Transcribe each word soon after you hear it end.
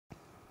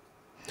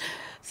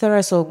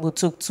Theresa Ogbu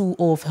took 2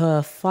 of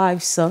her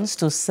 5 sons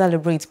to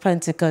celebrate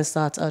Pentecost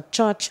at a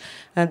church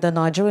in the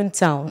Nigerian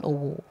town of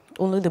Mourn.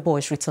 Only the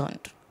boys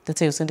returned.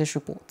 Details in this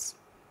report.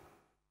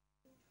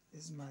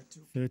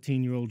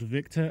 13-year-old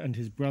Victor and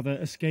his brother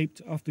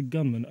escaped after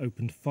gunmen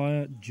opened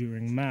fire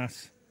during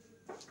Mass.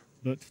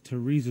 But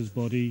Theresa's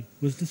body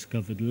was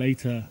discovered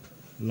later,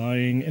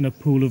 lying in a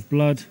pool of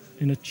blood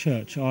in a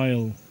church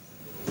aisle.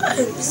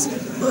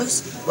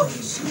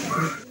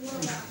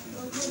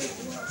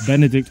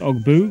 Benedict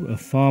Ogbu, a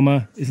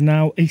farmer, is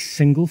now a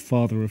single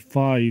father of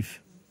 5.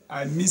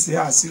 I miss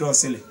her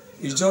seriously.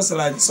 It's just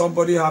like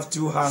somebody have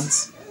 2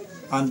 hands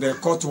and they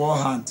cut one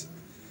hand.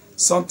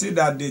 Something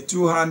that the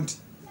 2 hand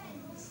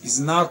is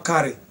now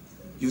carry.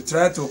 You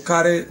try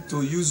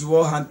to use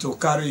one hand to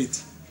carry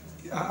it.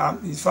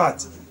 In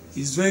fact,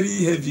 it's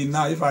very heavy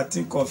now if I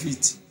think of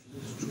it.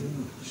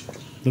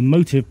 The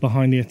motive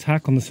behind the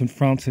attack on the St.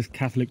 Francis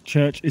Catholic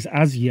Church is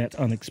as yet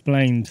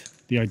unexplained.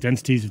 The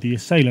identities of the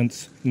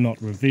assailants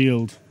not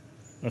revealed.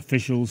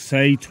 Officials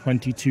say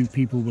 22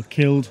 people were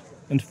killed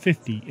and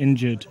 50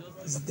 injured.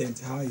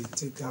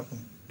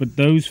 But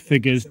those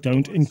figures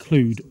don't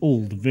include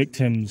all the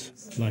victims,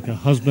 like a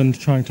husband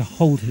trying to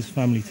hold his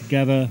family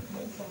together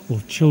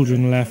or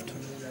children left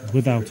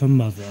without a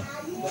mother.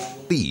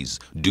 Please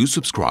do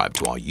subscribe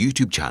to our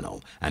YouTube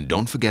channel and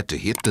don't forget to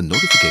hit the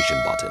notification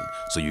button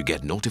so you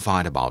get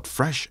notified about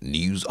fresh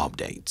news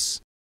updates.